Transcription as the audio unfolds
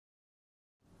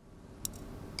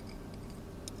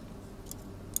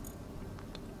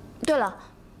对了，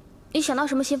你想到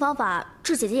什么新方法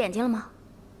治姐姐眼睛了吗？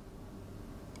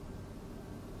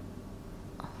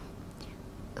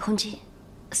红姬，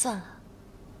算了，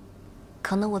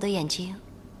可能我的眼睛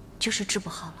就是治不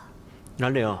好了。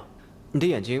兰陵，你的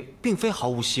眼睛并非毫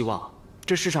无希望。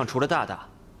这世上除了大大，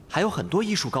还有很多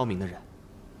医术高明的人。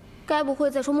该不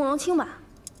会在说慕容清吧？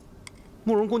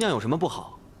慕容姑娘有什么不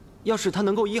好？要是她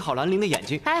能够医好兰陵的眼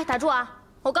睛……哎，打住啊！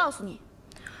我告诉你，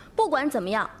不管怎么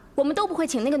样，我们都不会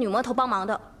请那个女魔头帮忙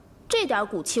的。这点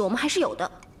骨气我们还是有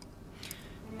的。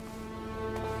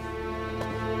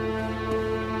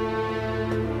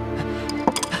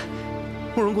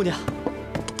慕容姑娘，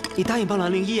你答应帮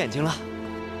兰陵医眼睛了？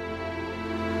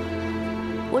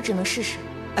我只能试试。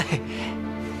哎，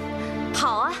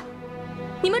好啊，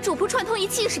你们主仆串通一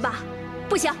气是吧？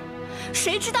不行，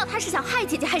谁知道他是想害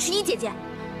姐姐还是医姐姐？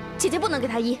姐姐不能给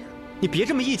他医。你别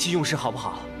这么意气用事好不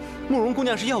好？慕容姑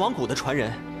娘是药王谷的传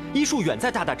人，医术远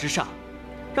在大大之上，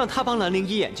让她帮兰陵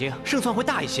医眼睛，胜算会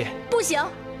大一些。不行，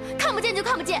看不见就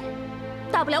看不见，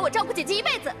大不了我照顾姐姐一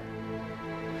辈子。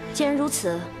既然如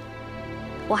此，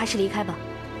我还是离开吧。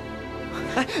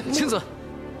哎，青子，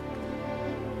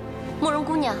慕容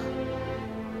姑娘，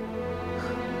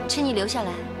请你留下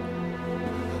来，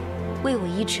为我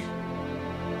医治。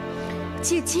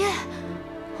姐姐，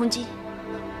红姬，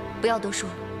不要多说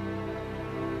了，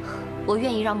我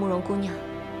愿意让慕容姑娘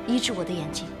医治我的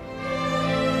眼睛。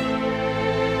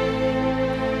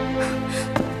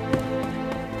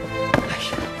哎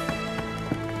呀，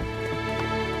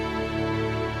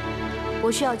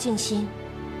我需要静心，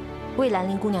为兰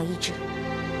陵姑娘医治。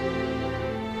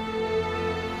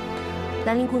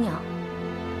兰陵姑娘，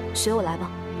随我来吧。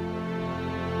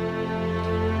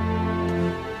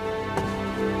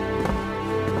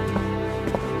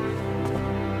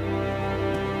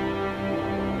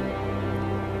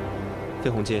飞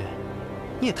鸿姬，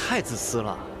你也太自私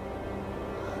了。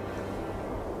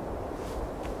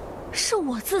是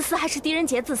我自私还是狄仁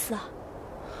杰自私啊？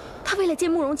他为了见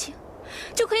慕容清，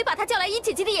就可以把她叫来医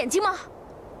姐姐的眼睛吗？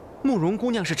慕容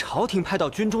姑娘是朝廷派到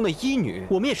军中的医女，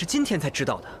我们也是今天才知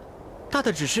道的。大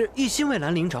大只是一心为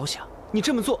兰陵着想，你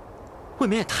这么做，未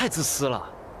免也太自私了。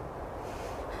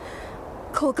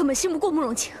可我根本信不过慕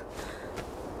容清。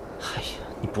哎呀，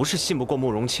你不是信不过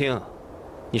慕容清，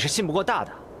你是信不过大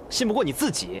大，信不过你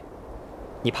自己。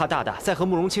你怕大大再和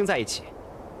慕容清在一起。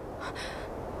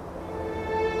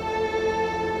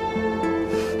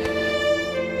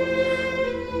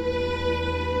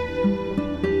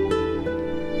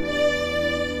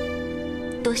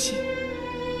多谢。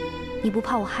你不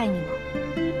怕我害你吗？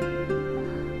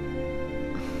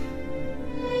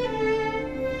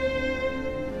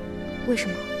为什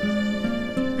么？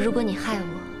如果你害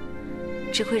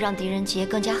我，只会让狄仁杰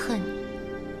更加恨你。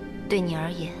对你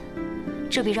而言，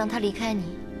这比让他离开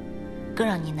你更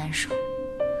让你难受。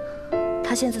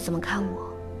他现在怎么看我，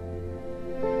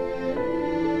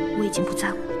我已经不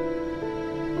在乎了。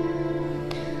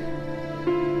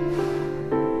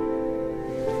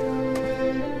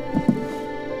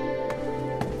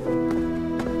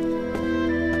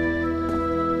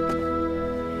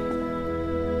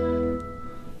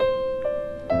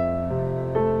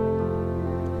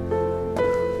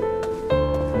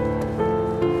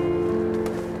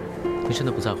你真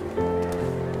的不在乎？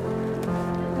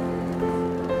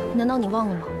难道你忘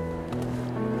了吗？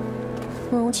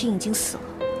慕容清已经死了，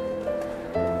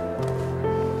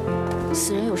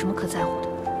死人有什么可在乎的？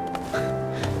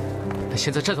那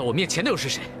现在站在我面前的又是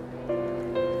谁？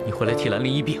你会来替兰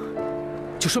陵医病，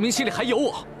就说明心里还有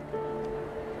我。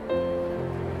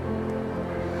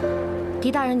狄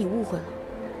大人，你误会了，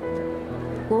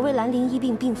我为兰陵医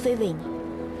病，并非为你，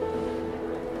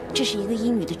这是一个医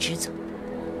女的职责。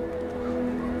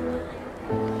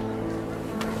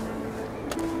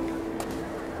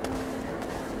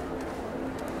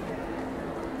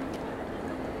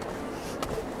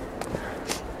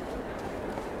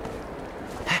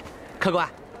客官，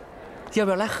要不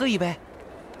要来喝一杯？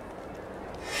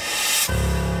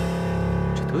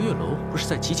这德月楼不是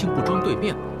在吉庆布庄对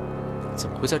面吗？怎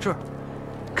么会在这儿？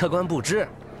客官不知，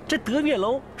这德月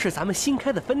楼是咱们新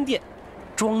开的分店，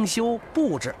装修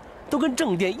布置都跟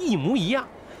正店一模一样，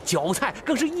酒菜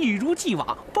更是一如既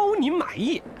往，包您满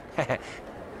意。嘿嘿。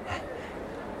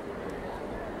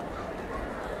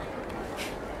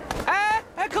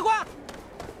哎，客官。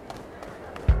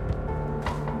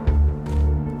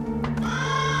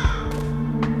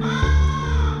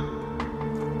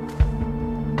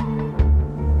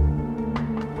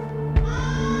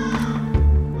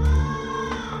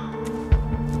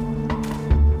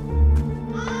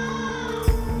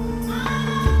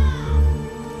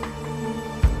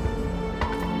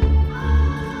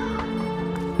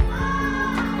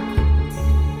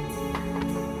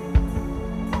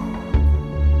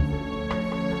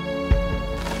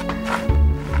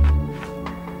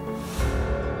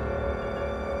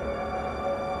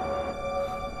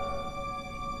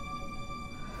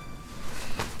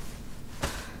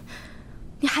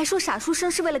还说傻书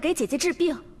生是为了给姐姐治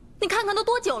病，你看看都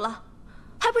多久了，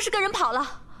还不是跟人跑了？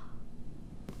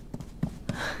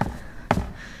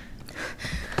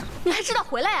你还知道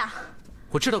回来啊？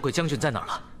我知道鬼将军在哪儿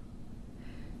了。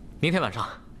明天晚上，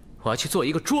我要去做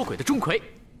一个捉鬼的钟馗。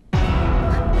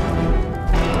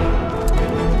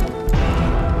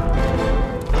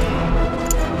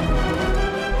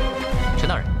陈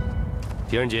大人，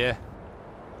狄仁杰，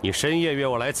你深夜约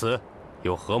我来此，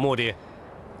有何目的？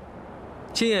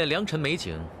今夜良辰美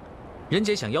景，仁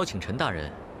杰想邀请陈大人，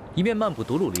一面漫步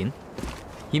独鹿林，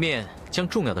一面将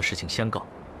重要的事情相告。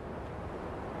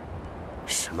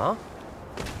什么？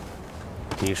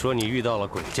你说你遇到了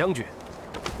鬼将军，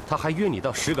他还约你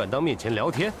到石敢当面前聊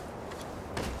天？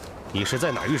你是在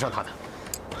哪儿遇上他的？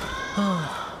啊，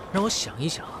让我想一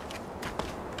想。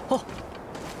哦，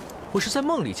我是在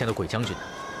梦里见到鬼将军的。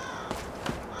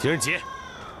狄仁杰，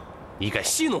你敢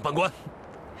戏弄本官？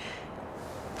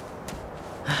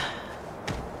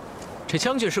这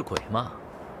将军是鬼嘛，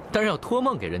当然要托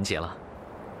梦给仁杰了，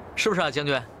是不是啊，将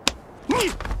军？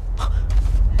你。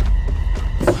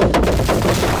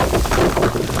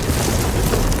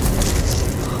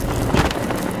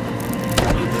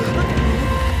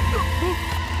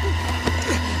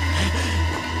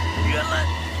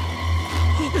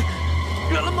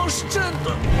原来梦是真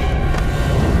的。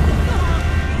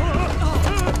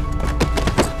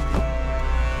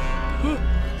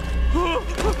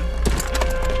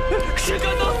石敢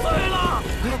当碎了，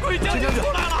鬼将军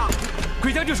出来了！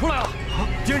鬼将军出来了！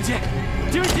狄仁杰，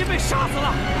狄仁杰被杀死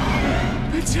了，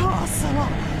被掐死了！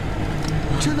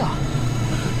真的？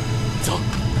走，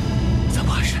咱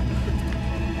们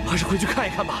还是回去看一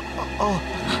看吧。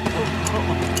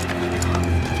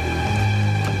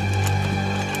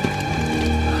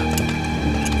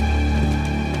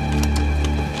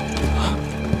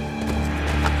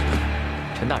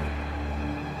陈大人，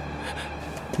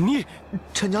你，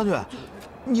陈将军，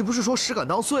你不是说石敢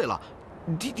当碎了，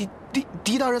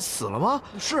狄大人死了吗？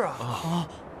是啊。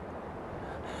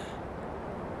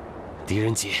狄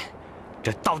仁杰，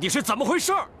这到底是怎么回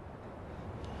事？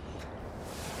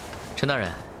陈大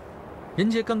人，仁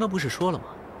杰刚刚不是说了吗？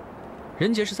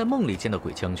仁杰是在梦里见到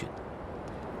鬼将军的，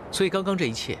所以刚刚这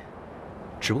一切，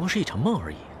只不过是一场梦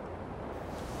而已。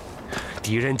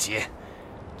狄仁杰，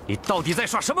你到底在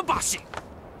耍什么把戏？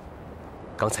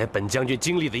刚才本将军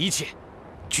经历的一切，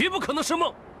绝不可能是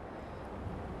梦。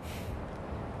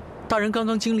大人刚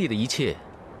刚经历的一切，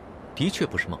的确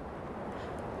不是梦，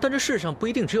但这世上不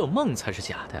一定只有梦才是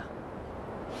假的呀。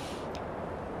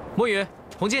墨雨、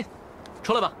红巾，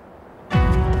出来吧。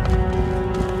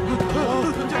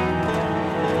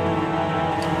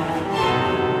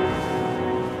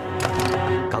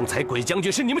刚才鬼将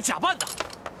军是你们假扮的。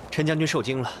陈将军受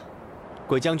惊了，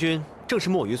鬼将军正是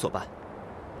墨雨所扮。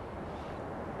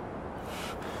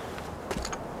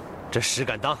这石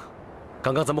敢当，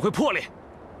刚刚怎么会破裂？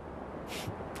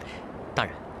大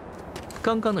人，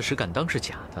刚刚的石敢当是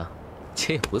假的，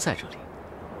且也不在这里。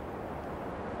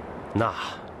那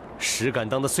石敢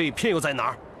当的碎片又在哪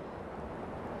儿？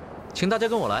请大家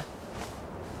跟我来。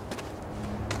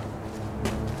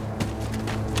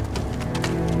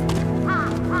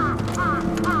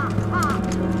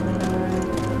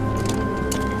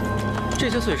这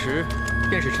些碎石，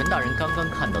便是陈大人刚刚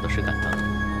看到的石敢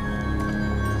当。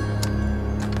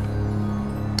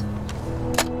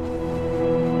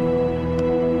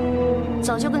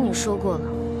早就跟你说过了，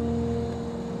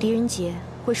狄仁杰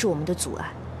会是我们的阻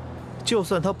碍。就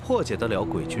算他破解得了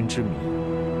鬼君之谜，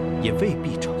也未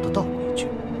必找得到鬼君。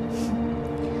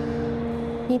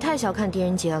你太小看狄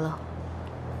仁杰了。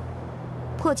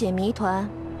破解谜团，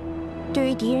对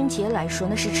于狄仁杰来说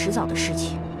那是迟早的事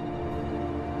情。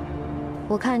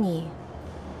我看你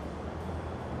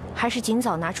还是尽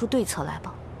早拿出对策来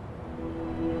吧。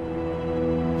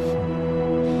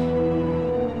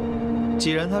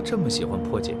既然他这么喜欢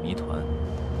破解谜团，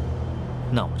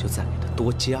那我就再给他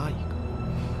多加一个。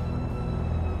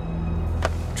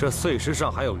这碎石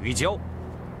上还有鱼胶，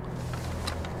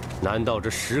难道这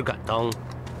石敢当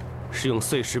是用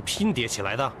碎石拼叠起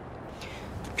来的？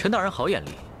陈大人好眼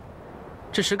力，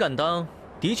这石敢当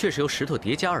的确是由石头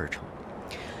叠加而成，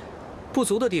不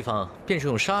足的地方便是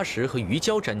用砂石和鱼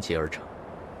胶粘结而成。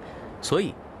所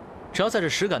以，只要在这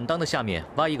石敢当的下面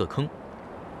挖一个坑，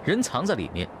人藏在里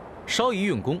面，稍一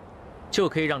运功，就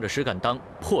可以让这石敢当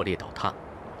破裂倒塌。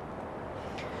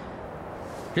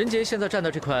仁杰现在站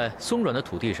在这块松软的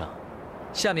土地上，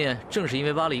下面正是因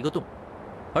为挖了一个洞，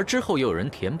而之后又有人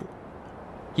填补，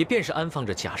也便是安放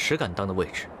着假石敢当的位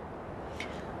置。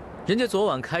人家昨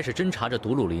晚开始侦查着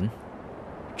独鹿林，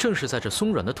正是在这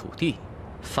松软的土地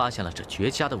发现了这绝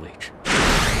佳的位置。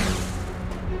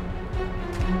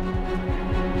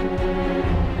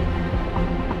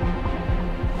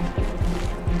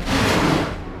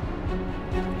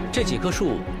这几棵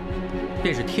树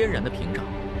便是天然的屏障。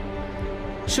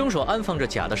凶手安放着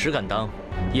假的石敢当，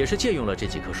也是借用了这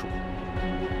几棵树。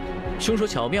凶手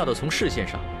巧妙地从视线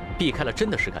上避开了真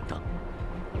的石敢当，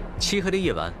漆黑的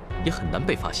夜晚也很难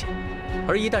被发现。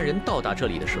而一旦人到达这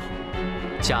里的时候，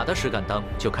假的石敢当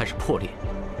就开始破裂，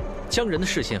将人的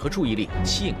视线和注意力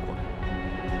吸引过来，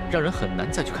让人很难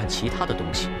再去看其他的东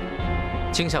西。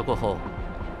惊吓过后，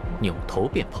扭头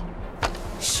便跑。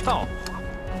笑话！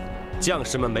将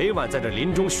士们每晚在这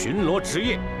林中巡逻值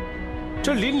夜，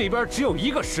这林里边只有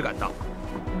一个石敢当，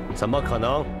怎么可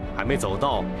能还没走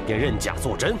到便认假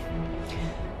作真？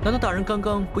难道大人刚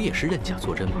刚不也是认假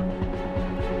作真吗？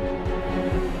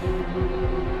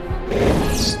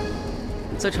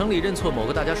在城里认错某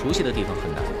个大家熟悉的地方很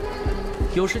难，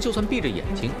有时就算闭着眼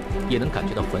睛，也能感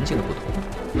觉到环境的不同。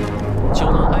酒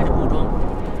楼挨着布庄，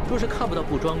若是看不到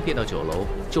布庄便到酒楼，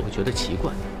就会觉得奇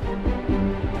怪。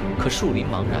可树林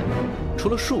茫然，除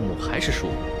了树木还是树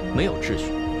木，没有秩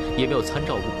序，也没有参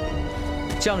照物。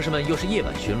将士们又是夜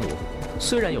晚巡逻，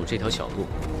虽然有这条小路，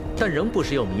但仍不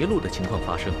时有迷路的情况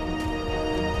发生。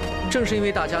正是因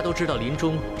为大家都知道林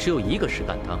中只有一个石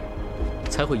敢当，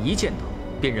才会一见到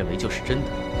便认为就是真的。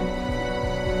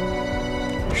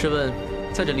试问，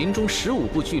在这林中15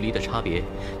步距离的差别，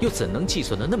又怎能计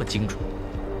算得那么精准？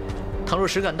倘若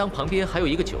石敢当旁边还有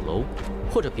一个酒楼，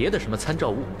或者别的什么参照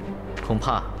物，恐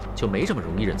怕就没这么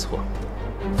容易认错了。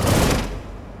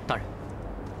大人，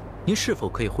您是否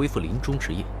可以恢复林中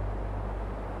之夜？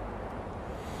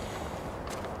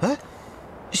哎，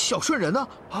小顺人呢？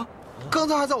啊，刚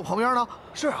才还在我旁边呢。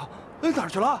是啊，哎，哪儿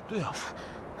去了？对呀。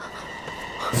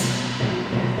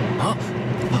啊，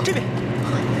这边，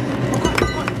快！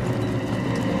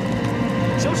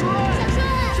小顺，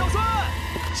小顺，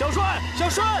小顺，小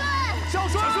顺，小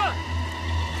顺，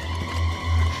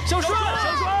小顺，小顺，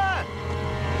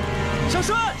小顺，小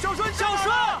顺，小顺，小顺，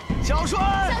小顺，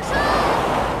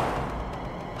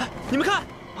哎，你们看，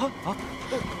啊！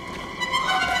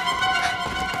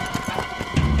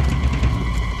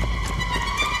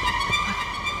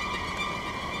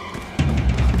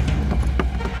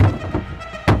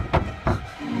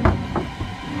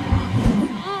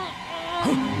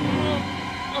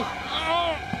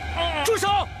住手！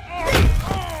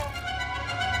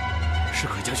是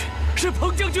鬼将军，是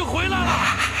彭将军回来了。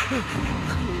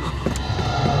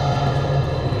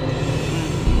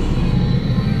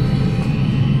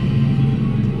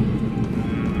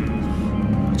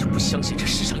我就不相信这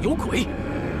世上有鬼！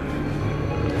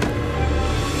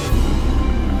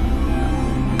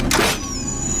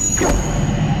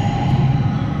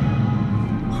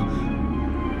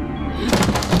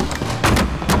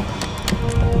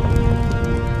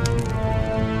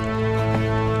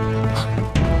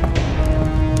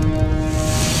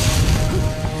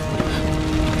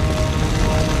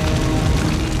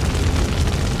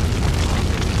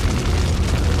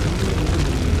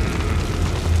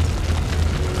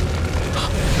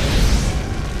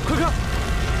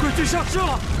下市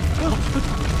了！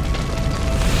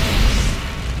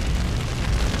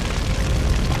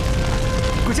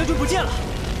鬼将军不见了！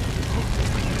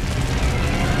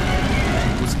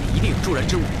屋子里一定有助燃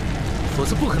之物，否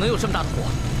则不可能有这么大的火。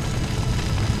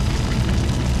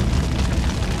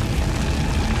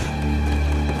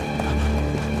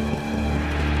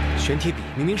玄铁笔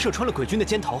明明射穿了鬼军的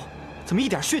肩头，怎么一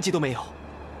点血迹都没有？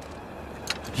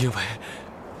因为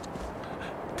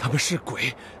他们是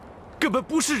鬼。根本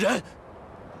不是人！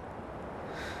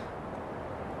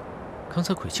刚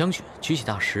才鬼将军举起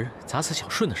大石砸死小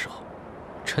顺的时候，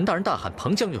陈大人大喊：“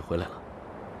彭将军回来了！”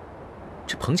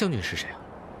这彭将军是谁啊？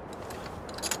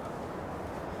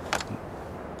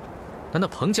难道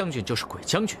彭将军就是鬼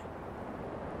将军？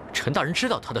陈大人知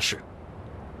道他的事。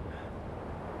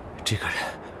这个人，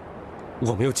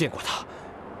我没有见过他，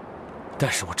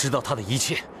但是我知道他的一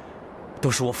切，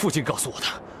都是我父亲告诉我的。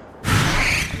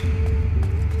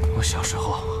我小时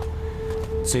候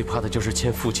最怕的就是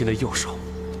牵父亲的右手，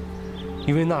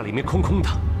因为那里面空空的，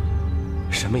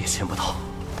什么也牵不到。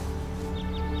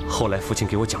后来父亲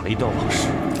给我讲了一段往事，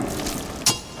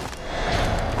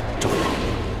周王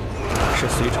是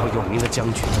隋朝有名的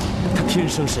将军，他天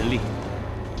生神力，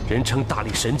人称大力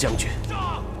神将军。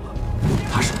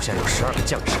他手下有12个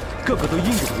将士，个个都英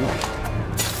勇无比。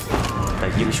但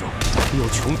英雄也有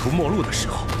穷途末路的时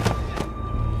候。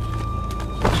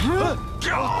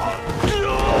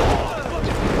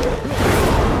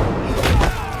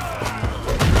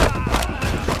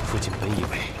父亲本以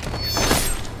为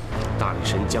大力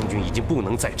神将军已经不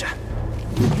能再战，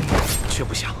却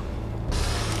不想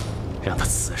让他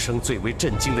此生最为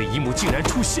震惊的一幕竟然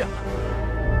出现了。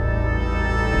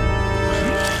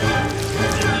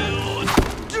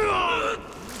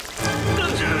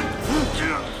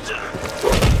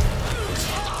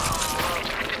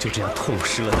这样痛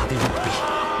失了他的右臂。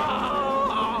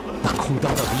那空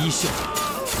荡荡的衣袖，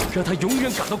让他永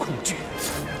远感到恐惧，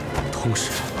同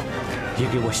时也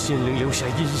给我心灵留下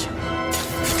阴影，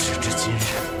直至今日。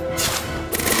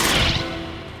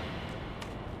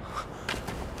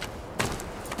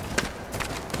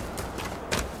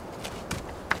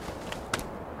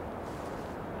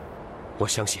我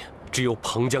相信，只有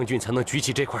彭将军才能举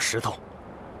起这块石头。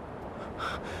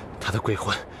他的鬼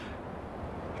魂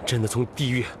真的从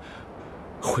地狱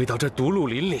回到这独鹿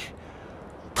林里，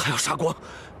他要杀光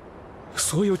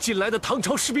所有进来的唐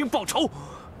朝士兵报仇。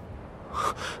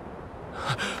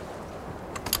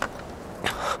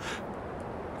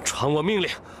传我命令，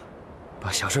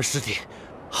把小顺尸体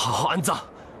好好安葬。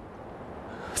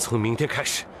从明天开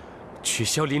始，取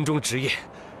消临终职业，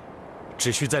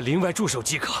只需在林外驻守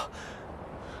即可。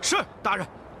是，大人。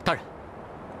大人，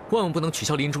万万不能取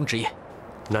消临终职业。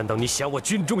难道你想我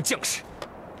军中将士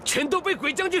全都被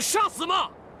鬼将军杀死吗？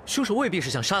凶手未必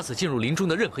是想杀死进入林中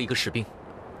的任何一个士兵，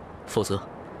否则，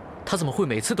他怎么会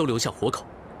每次都留下活口？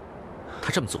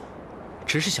他这么做，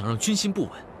只是想让军心不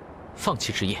稳，放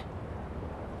弃职业。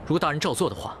如果大人照做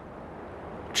的话，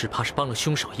只怕是帮了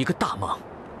凶手一个大忙。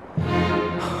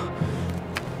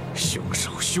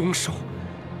凶手！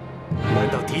难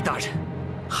道狄大人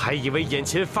还以为眼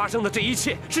前发生的这一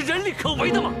切是人力可为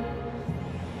的吗？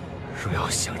若要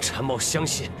想陈某相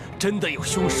信真的有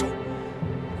凶手，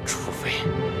除非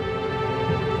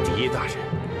狄大人，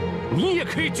你也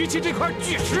可以举起这块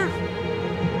巨石。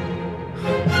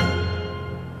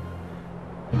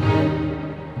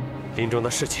林中的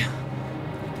事情，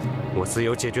我自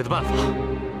有解决的办法，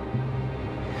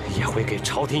也会给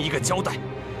朝廷一个交代。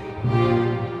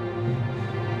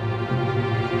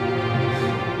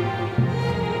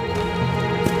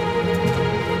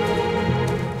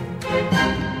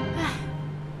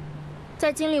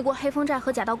在经历过黑风寨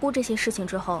和假道姑这些事情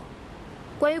之后，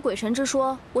关于鬼神之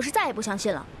说，我是再也不相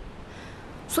信了。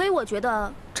所以我觉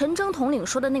得陈征统领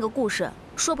说的那个故事，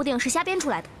说不定是瞎编出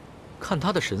来的。看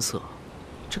他的神色，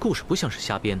这故事不像是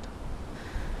瞎编的。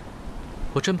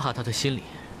我真怕他的心里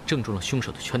正中了凶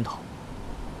手的圈套。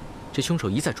这凶手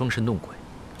一再装神弄鬼，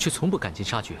却从不赶尽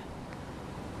杀绝，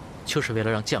就是为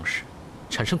了让将士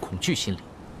产生恐惧心理，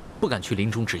不敢去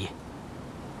临终职业。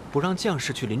不让将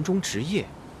士去临终职业，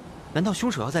难道凶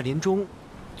手要在林中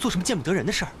做什么见不得人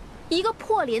的事儿？一个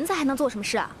破林子还能做什么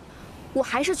事啊？我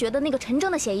还是觉得那个陈征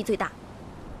的嫌疑最大。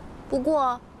不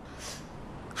过，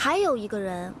还有一个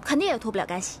人肯定也脱不了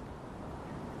干系。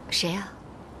谁啊？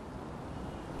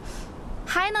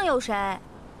还能有谁？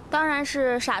当然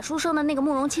是傻书生的那个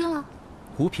慕容清了。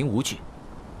无凭无据，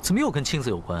怎么又跟青子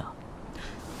有关啊？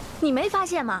你没发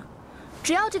现吗？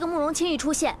只要这个慕容清一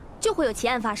出现，就会有奇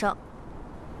案发生，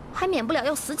还免不了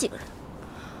要死几个人。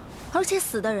而且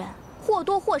死的人或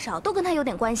多或少都跟他有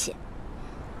点关系，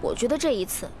我觉得这一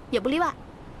次也不例外。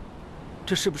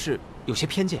这是不是有些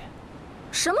偏见？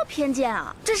什么偏见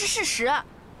啊？这是事实。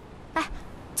哎，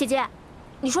姐姐，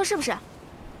你说是不是？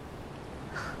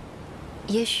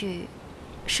也许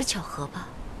是巧合吧。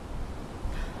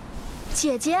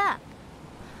姐姐，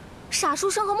傻书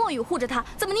生和墨雨护着他，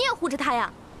怎么你也护着他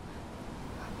呀？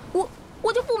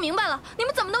我就不明白了，你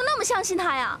们怎么都那么相信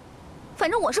他呀？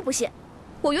反正我是不信。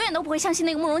我永远都不会相信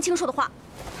那个慕容清说的话。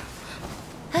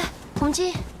哎，红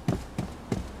金，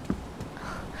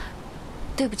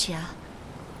对不起啊，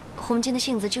红金的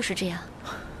性子就是这样，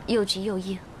又急又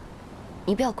硬，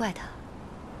你不要怪他。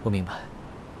我明白。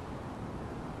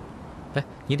哎，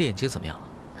你的眼睛怎么样了？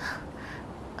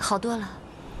好多了，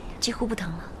几乎不疼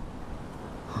了。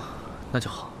那就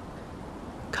好。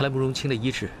看来慕容清的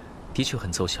医治的确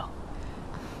很奏效，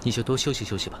你就多休息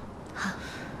休息吧。好。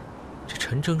这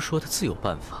陈征说他自有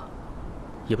办法，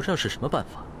也不知道是什么办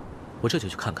法，我这就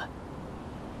去看看。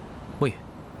墨雨，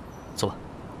走吧。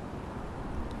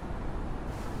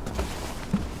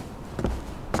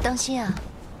当心啊！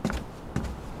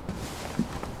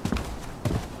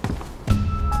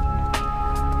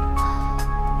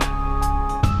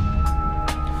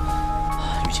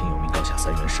余庆有命告下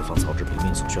3员释放曹志平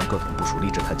命所宣各统部署立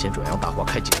志探监转阳大话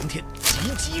开启成天，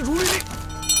急急如律令。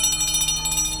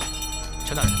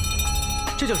陈大人，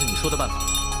这就是你说的办法。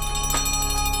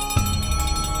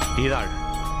狄大人，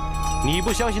你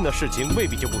不相信的事情未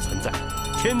必就不存在，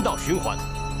天道循环，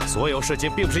所有事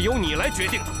情并不是由你来决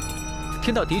定的。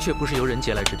天道的确不是由人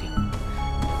杰来制定，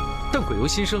但鬼由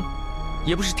心生，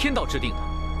也不是天道制定的。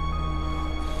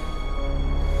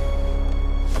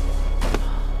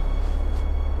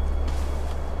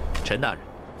陈大人，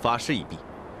法事已毕，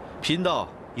贫道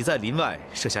已在林外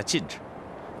设下禁制，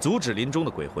阻止林中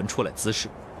的鬼魂出来滋事。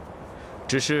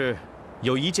只是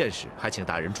有一件事，还请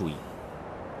大人注意：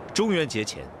中元节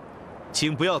前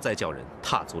请不要再叫人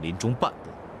踏足林中半步。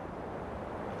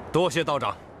多谢道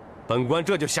长，本官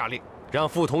这就下令，让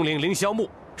副统领凌霄木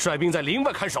率兵在林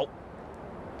外看守。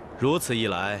如此一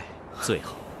来，最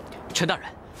好。陈大人，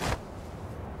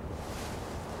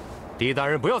狄大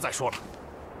人不要再说了，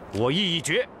我意已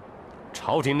决，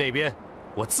朝廷那边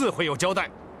我自会有交代。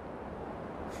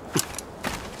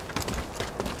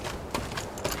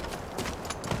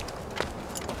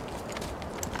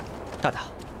大大，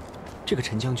这个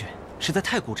陈将军实在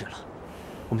太固执了，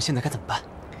我们现在该怎么办？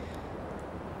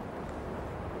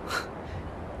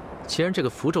既然这个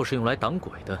符咒是用来挡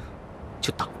鬼的，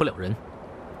就挡不了人。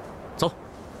走。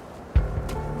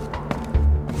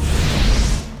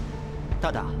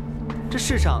大大，这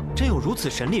世上真有如此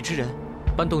神力之人？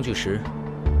搬动巨石，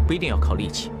不一定要靠力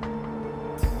气。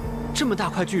这么大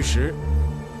块巨石，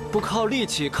不靠力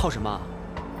气，靠什么？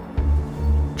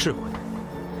智慧。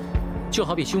就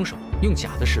好比凶手用假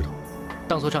的石头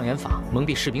当做障眼法蒙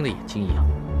蔽士兵的眼睛一样，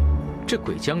这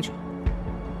鬼将军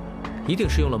一定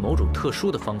是用了某种特殊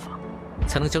的方法，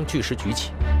才能将巨石举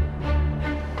起。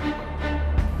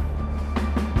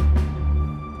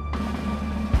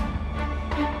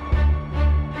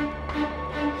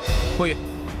墨玉，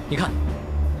你看，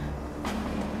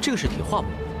这个是铁化木，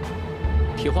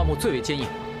铁化木最为坚硬，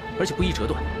而且不易折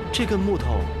断。这根木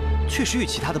头确实与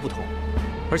其他的不同，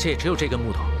而且也只有这根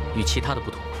木头与其他的不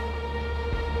同。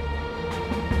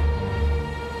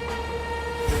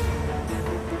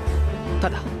大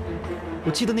大，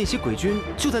我记得那些鬼军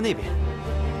就在那边，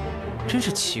真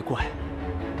是奇怪，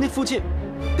那附近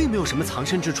并没有什么藏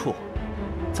身之处，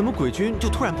怎么鬼军就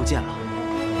突然不见了？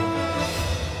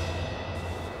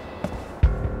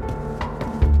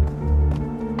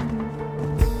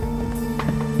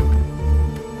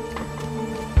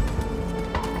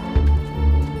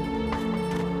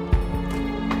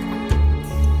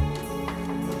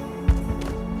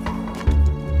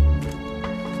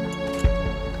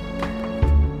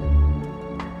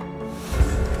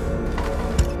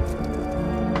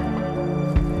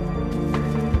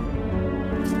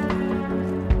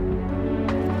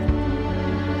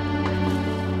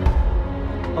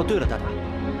哦，对了，大大，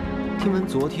听闻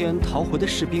昨天逃回的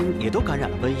士兵也都感染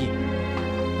了瘟疫，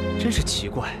真是奇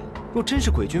怪。若真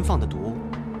是鬼军放的毒，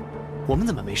我们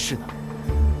怎么没事呢？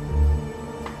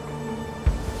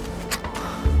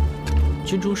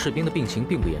军中士兵的病情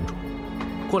并不严重，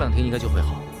过2天应该就会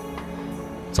好。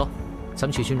走，咱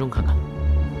们去军中看看。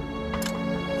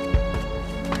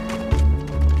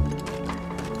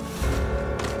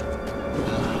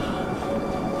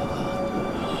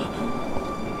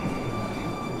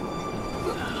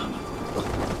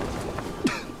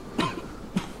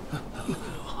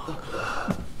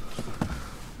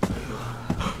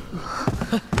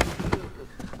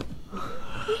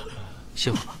歇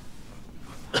会儿吧，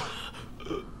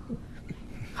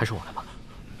还是我来吧。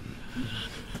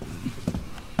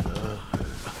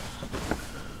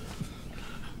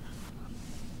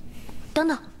等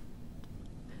等，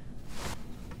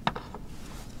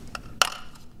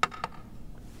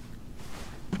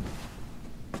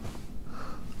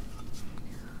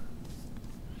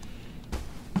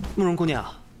慕容姑娘，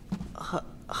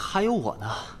还有我呢。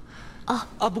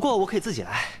不过我可以自己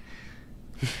来。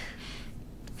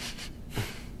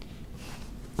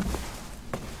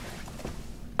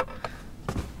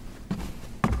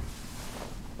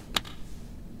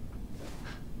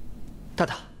大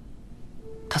大，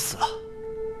他死了。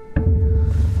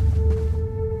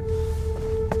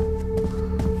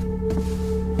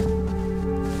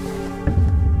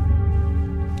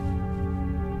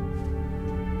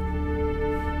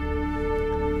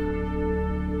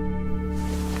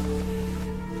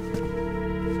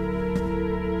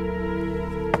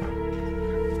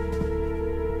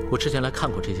我之前来看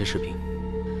过这些士兵，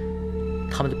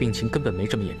他们的病情根本没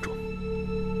这么严重，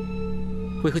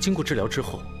为何经过治疗之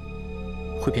后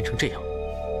会变成这样？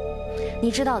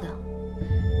你知道的，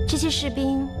这些士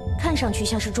兵看上去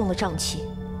像是中了瘴气，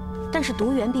但是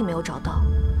毒源并没有找到，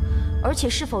而且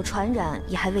是否传染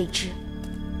也还未知。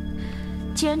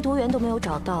既然毒源都没有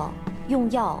找到，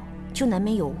用药就难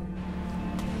免有误。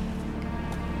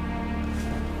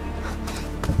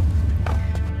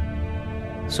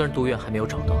虽然毒源还没有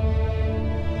找到，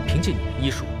凭借你的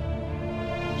医术，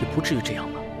也不至于这样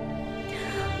吧？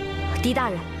狄大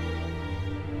人，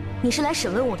你是来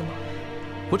审问我的吗？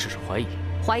我只是怀疑。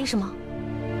怀疑什么？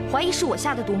怀疑是我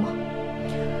下的毒吗？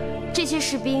这些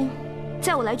士兵，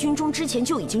在我来军中之前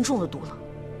就已经中了毒了，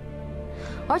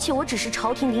而且我只是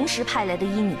朝廷临时派来的医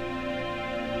女。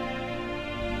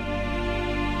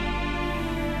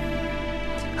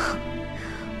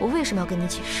我为什么要跟你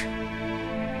解释？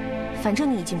反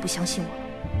正你已经不相信我了。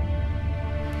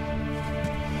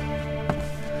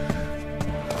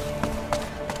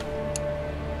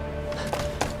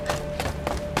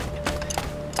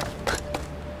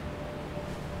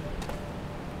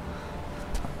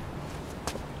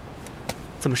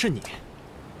怎么是你？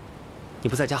你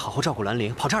不在家好好照顾兰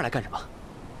陵，跑这儿来干什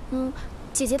么？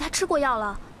姐姐她吃过药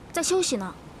了，在休息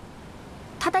呢。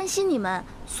她担心你们，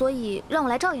所以让我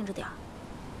来照应着点儿。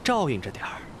照应着点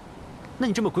儿？那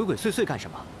你这么鬼鬼祟祟干什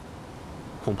么？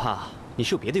恐怕你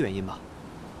是有别的原因吧？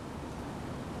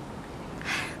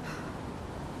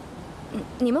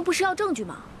你们不是要证据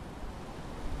吗？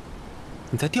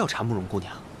你在调查慕容姑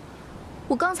娘？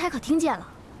我刚才可听见了，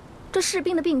这士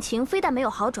兵的病情非但没有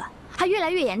好转，还越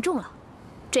来越严重了。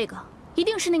这个一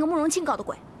定是那个慕容清搞的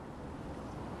鬼。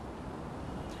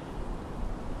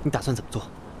你打算怎么做？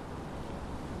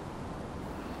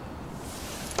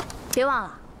别忘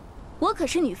了，我可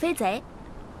是女飞贼。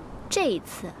这一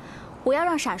次，我要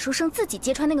让傻书生自己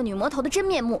揭穿那个女魔头的真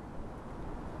面目。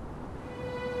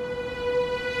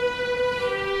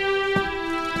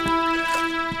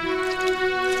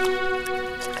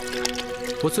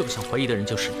我最不想怀疑的人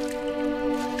就是你。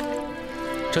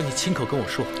只要你亲口跟我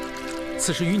说，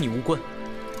此事与你无关，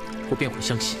我便会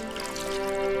相信。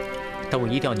但我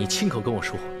一定要你亲口跟我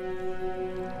说，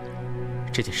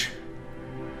这件事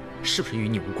是不是与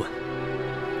你无关？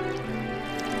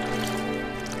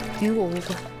与我无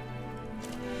关。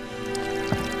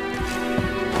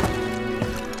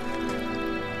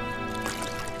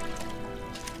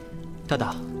大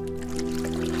大，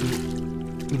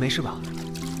你没事吧？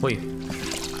文宇，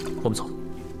我们走。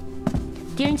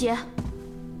狄仁杰，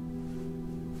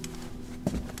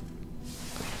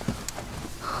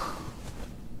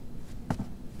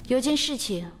有件事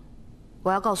情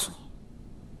我要告诉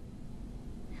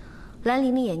你，兰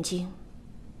陵的眼睛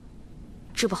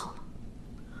治不好了。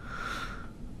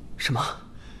什么？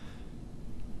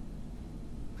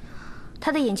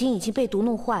他的眼睛已经被毒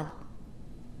弄坏了，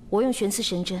我用玄丝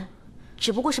神针，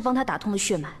只不过是帮他打通了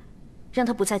血脉，让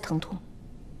他不再疼痛。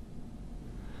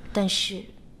但是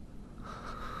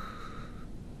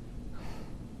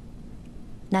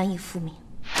难以复明。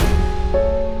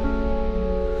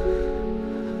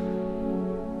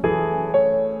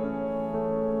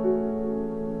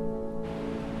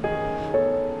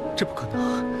这不可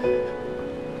能！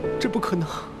这不可能！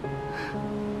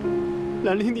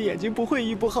兰陵的眼睛不会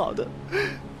医不好的。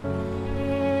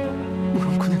慕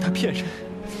容姑娘她骗人，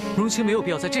慕容清没有必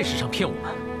要在这事上骗我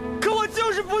们。可我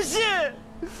就是不信！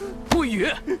沐雨，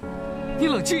你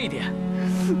冷静一点。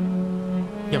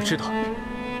你要知道，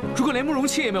如果连慕容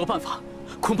清也没有办法，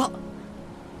恐怕……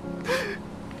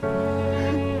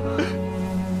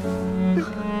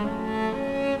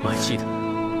我还记得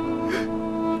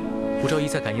吴兆义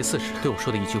在感业寺时对我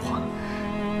说的一句话：“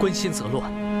关心则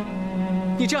乱。”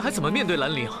你这样还怎么面对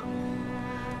兰陵？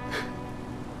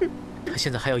他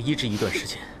现在还要医治一段时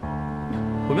间，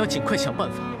我们要尽快想办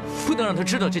法，不能让他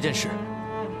知道这件事。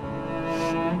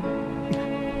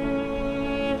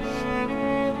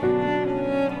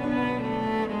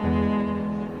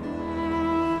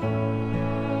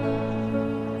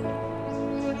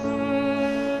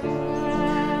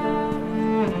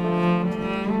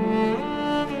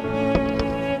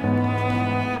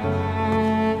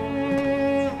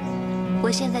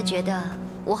我现在觉得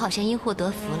我好像因祸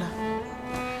得福了。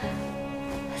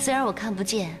虽然我看不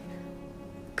见，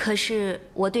可是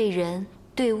我对人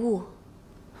对物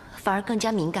反而更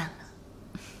加敏感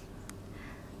了。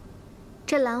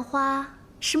这兰花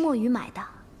是墨鱼买的，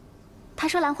他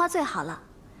说兰花最好了，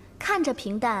看着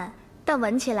平淡，但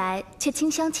闻起来却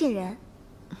清香沁人。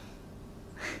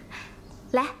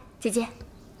来，姐姐，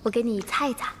我给你擦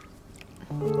一擦。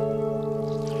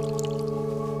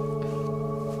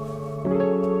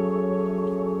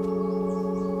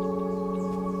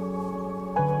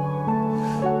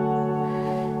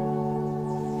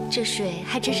这水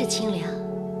还真是清凉，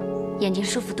眼睛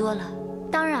舒服多了。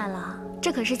当然了，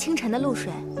这可是清晨的露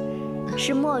水，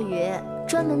是墨雨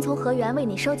专门从河源为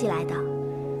你收集来的。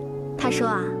他说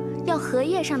啊，要荷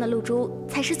叶上的露珠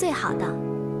才是最好的，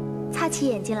擦起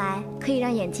眼睛来可以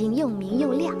让眼睛又明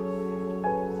又亮。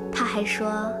他还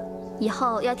说，以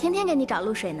后要天天给你找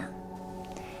露水呢，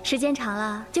时间长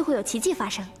了就会有奇迹发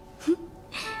生。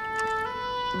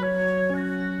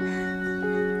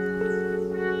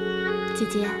姐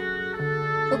姐，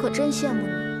我可真羡慕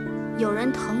你，有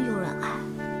人疼有人爱。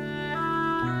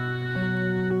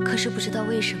可是不知道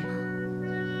为什么，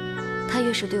他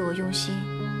越是对我用心，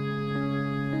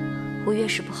我越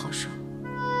是不好受。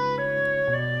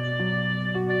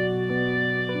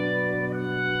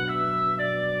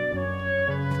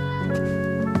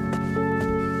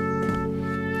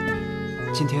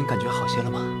今天感觉好些了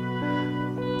吗？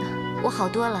我好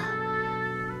多了，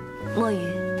墨鱼。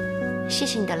谢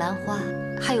谢你的兰花，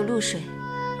还有露水。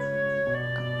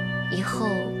以后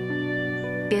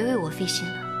别为我费心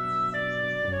了。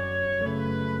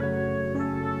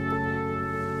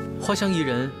花香宜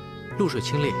人，露水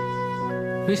清冽，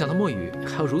没想到墨雨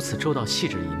还有如此周到细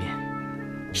致的一面。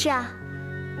是啊，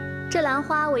这兰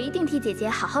花我一定替姐姐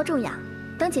好好种养，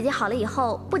等姐姐好了以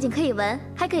后，不仅可以闻，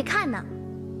还可以看呢。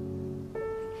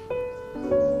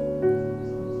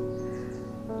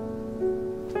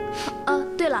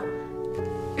对了，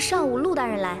上午陆大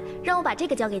人来，让我把这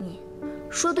个交给你，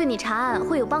说对你查案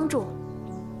会有帮助。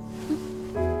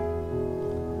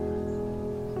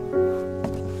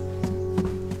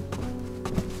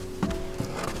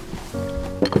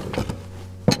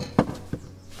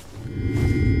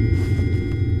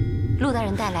陆大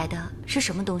人带来的是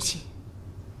什么东西？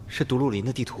是独鹿林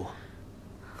的地图。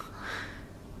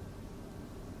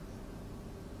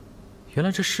原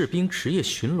来这士兵职业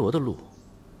巡逻的路，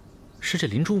是这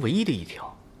林中唯一的一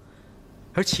条，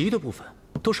而其余的部分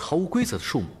都是毫无规则的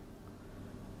树木。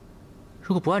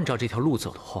如果不按照这条路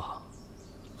走的话，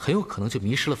很有可能就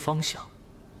迷失了方向。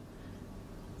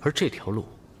而这条路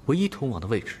唯一通往的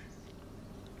位置，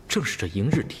正是这迎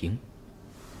日亭。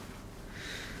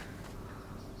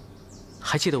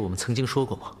还记得我们曾经说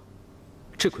过吗？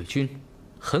这鬼君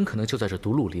很可能就在这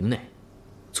独鹿林内，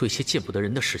做一些见不得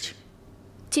人的事情。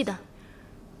记得，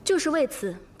就是为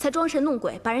此才装神弄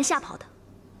鬼，把人吓跑的。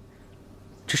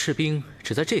这士兵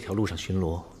只在这条路上巡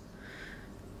逻，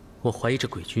我怀疑这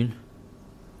鬼君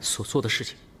所做的事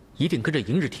情一定跟这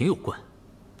迎日亭有关。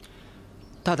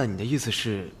大大，你的意思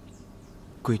是，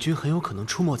鬼君很有可能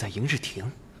出没在迎日亭？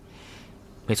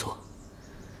没错。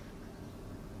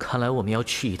看来我们要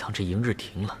去一趟这迎日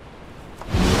亭了。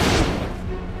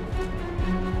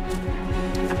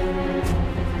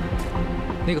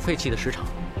那个废弃的石场，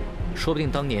说不定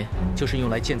当年就是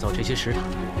用来建造这些石塔。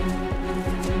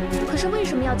可是为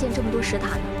什么要建这么多石塔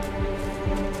呢？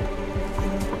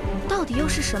到底又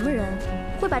是什么人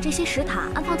会把这些石塔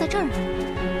安放在这儿呢？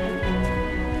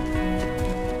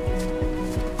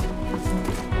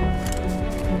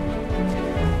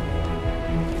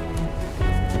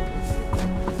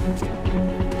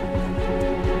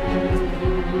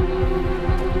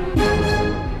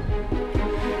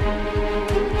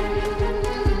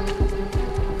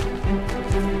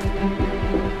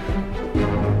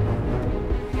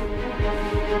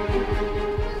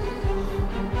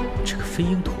飞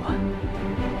鹰图案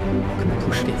跟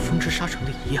普什点风之沙城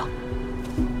的一样，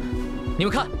你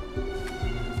们看，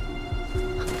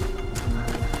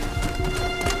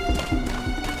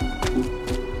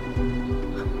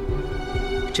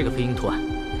这个飞鹰图案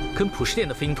跟普什店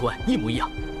的飞鹰图案一模一样。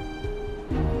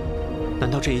难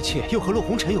道这一切又和洛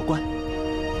红尘有关？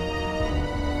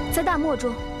在大漠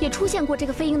中也出现过这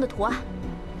个飞鹰的图案。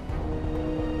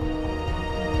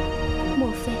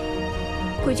莫非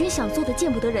鬼君想做的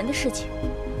见不得人的事情，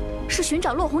是寻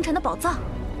找洛红尘的宝藏？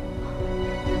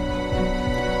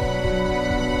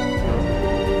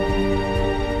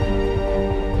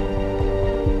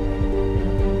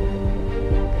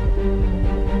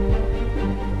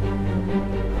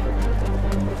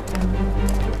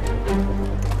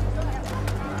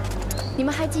你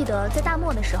们还记得在大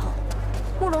漠的时候，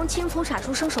慕容清从傻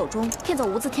书生手中骗走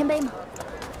无字天碑吗？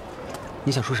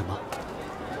你想说什么？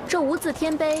这无字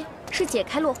天碑是解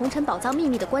开洛红尘宝藏秘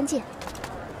密的关键。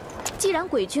既然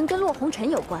鬼君跟洛红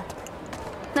尘有关，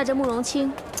那这慕容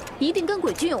清一定跟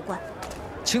鬼君有关。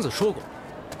青子说过，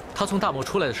他从大漠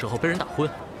出来的时候被人打昏，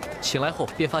醒来后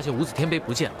便发现无字天碑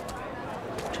不见了。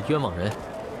这冤枉人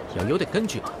也要有点根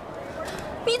据吧？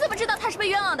你怎么知道他是被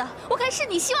冤枉的？我看是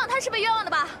你希望他是被冤枉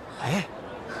的吧？哎，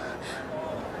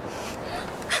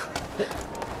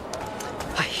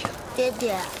哎呀，爹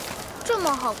爹。这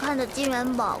么好看的金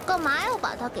元宝，干嘛要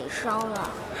把它给烧了？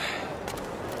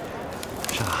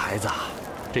傻孩子，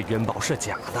这元宝是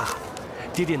假的，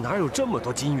爹爹哪有这么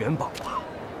多金元宝啊？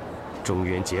中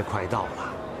元节快到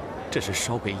了，这是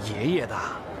烧给爷爷的。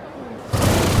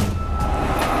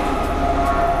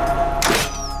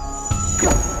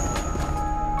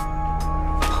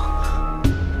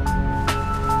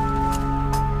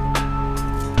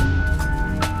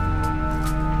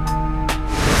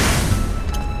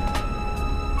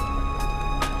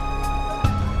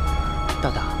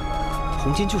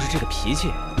红金就是这个脾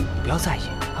气，你不要在意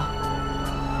啊。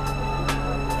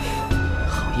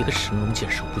好一个神龙见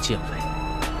首不见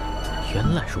尾，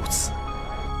原来如此。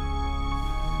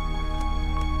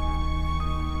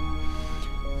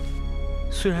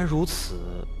虽然如此，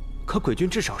可鬼君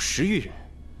至少10余人，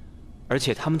而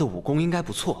且他们的武功应该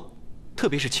不错，特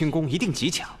别是轻功一定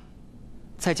极强，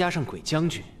再加上鬼将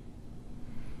军，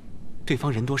对方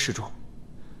人多势众，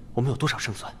我们有多少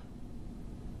胜算？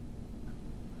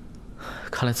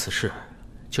看来此事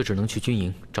就只能去军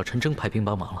营找陈征派兵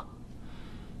帮忙了。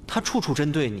他处处针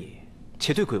对你，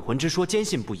且对鬼魂之说坚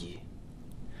信不疑。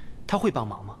他会帮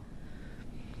忙吗？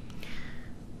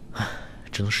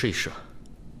只能试一试了。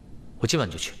我今晚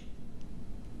就去。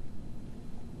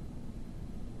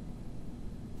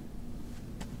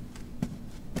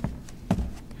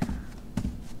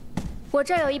我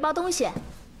这儿有一包东西，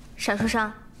傻书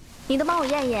生，你能帮我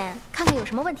验验，看看有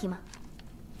什么问题吗？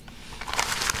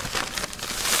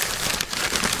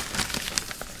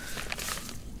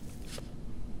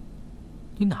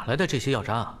你哪来的这些药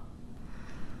渣啊？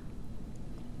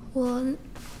我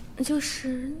就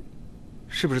是……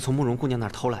是不是从慕容姑娘那儿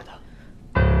偷来的？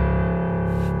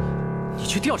你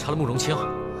去调查了慕容清？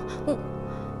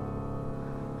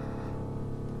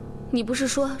你不是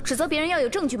说指责别人要有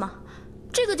证据吗？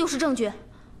这个就是证据。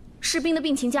士兵的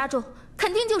病情加重，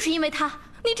肯定就是因为他。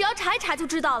你只要查一查就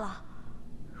知道了。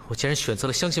我既然选择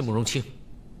了相信慕容清，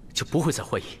就不会再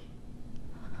怀疑。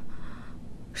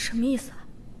什么意思啊？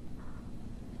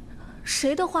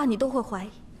谁的话你都会怀疑，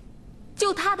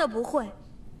就他的不会。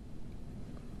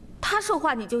他说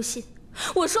话你就信，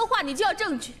我说话你就要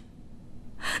证据。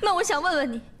那我想问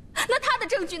问你，那他的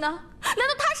证据呢？难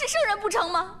道他是圣人不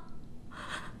成吗？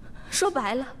说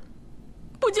白了，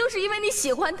不就是因为你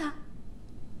喜欢他？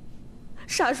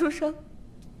傻书生，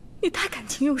你太感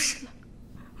情用事了。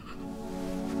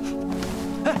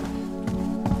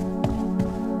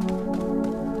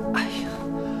哎呀，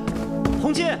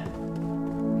红巾！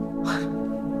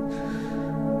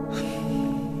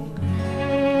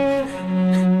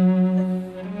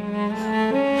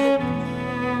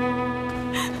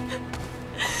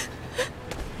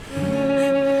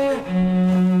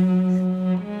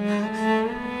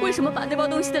为什么把那包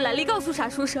东西的来历告诉傻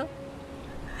书生？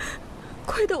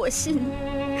亏得我信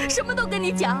你，什么都跟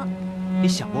你讲。你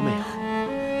想过没有？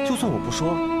就算我不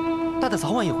说，大大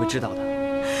早晚也会知道的。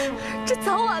这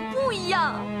早晚不一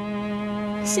样。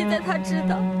现在他知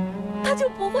道，他就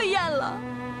不会验了。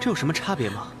这有什么差别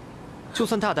吗？就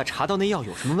算大大查到那药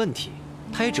有什么问题，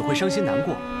他也只会伤心难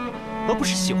过，而不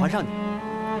是喜欢上你。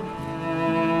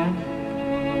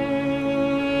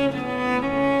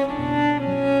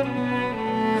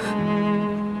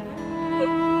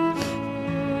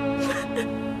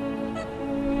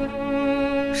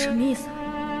什么意思？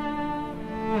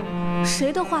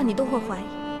谁的话你都会怀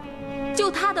疑，就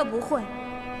他的不会。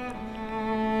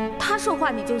他说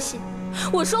话你就信，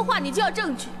我说话你就要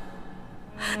证据。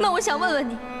那我想问问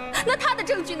你，那他的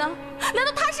证据呢？难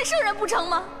道他是圣人不成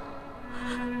吗？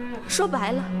说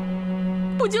白了，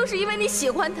不就是因为你喜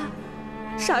欢他？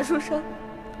傻书生，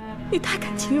你太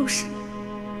感情用事了。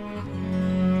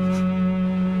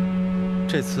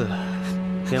这次，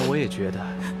连我也觉得，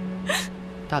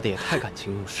大的也太感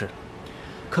情用事了。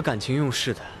可感情用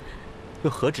事的，又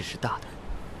何止是大的？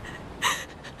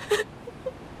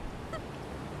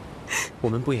我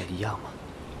们不也一样吗？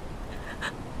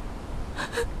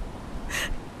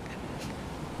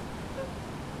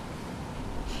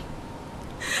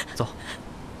走，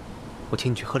我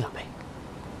请你去喝2杯。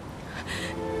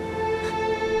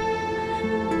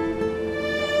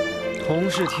同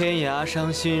是天涯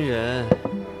伤心人，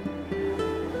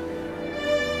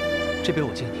这杯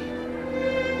我敬你。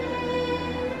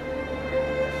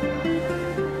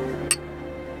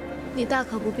你大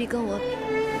可不必跟我比。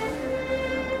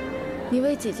你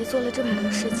为姐姐做了这么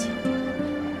多事情，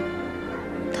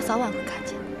她早晚会看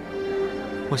见的。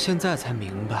我现在才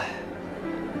明白，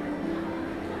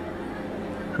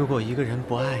如果一个人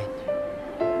不爱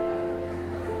你，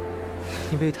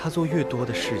你为他做越多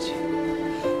的事情，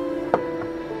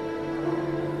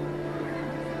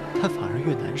他反而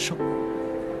越难受。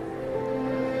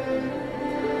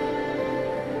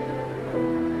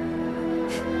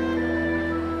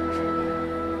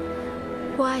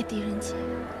我爱狄仁杰，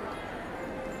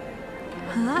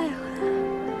很爱很爱，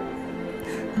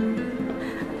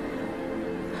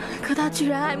可他居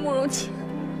然爱慕容清。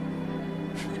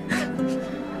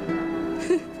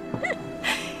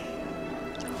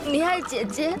你爱姐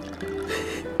姐，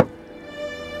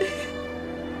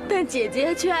但姐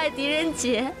姐却爱狄仁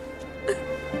杰。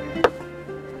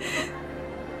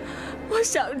我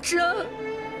想争，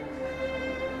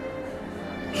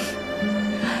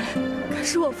可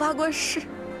是我发过誓，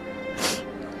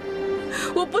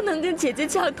我不能跟姐姐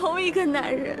抢同一个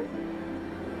男人。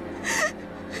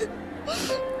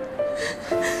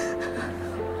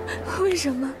为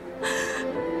什么？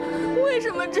为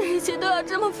什么这一切都要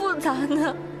这么复杂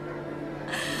呢？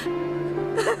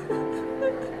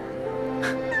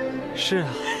是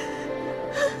啊，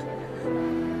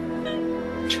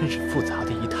真是复杂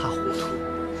的一塌糊涂。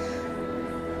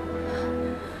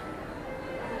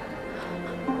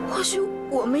或许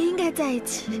我们应该在一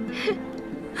起。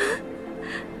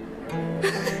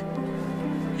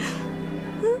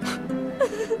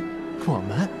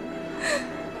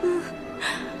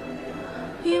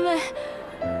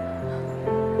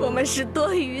是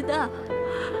多余的，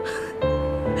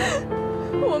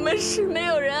我们是没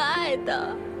有人爱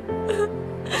的，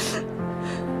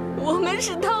我们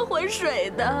是趟浑水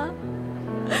的，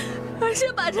而且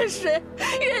把这水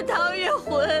越趟越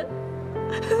浑。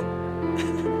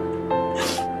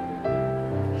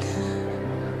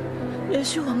也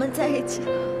许我们在一起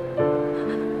了，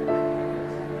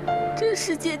这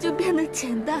世界就变得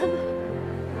简单了。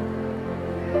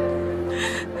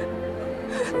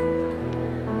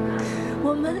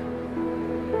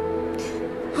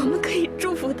我们可以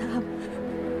祝福他们。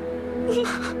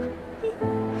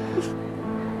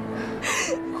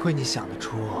亏你想得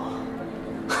出。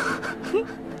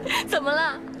怎么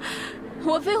了？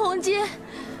我飞鸿街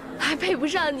还配不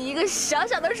上你一个小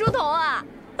小的书童啊！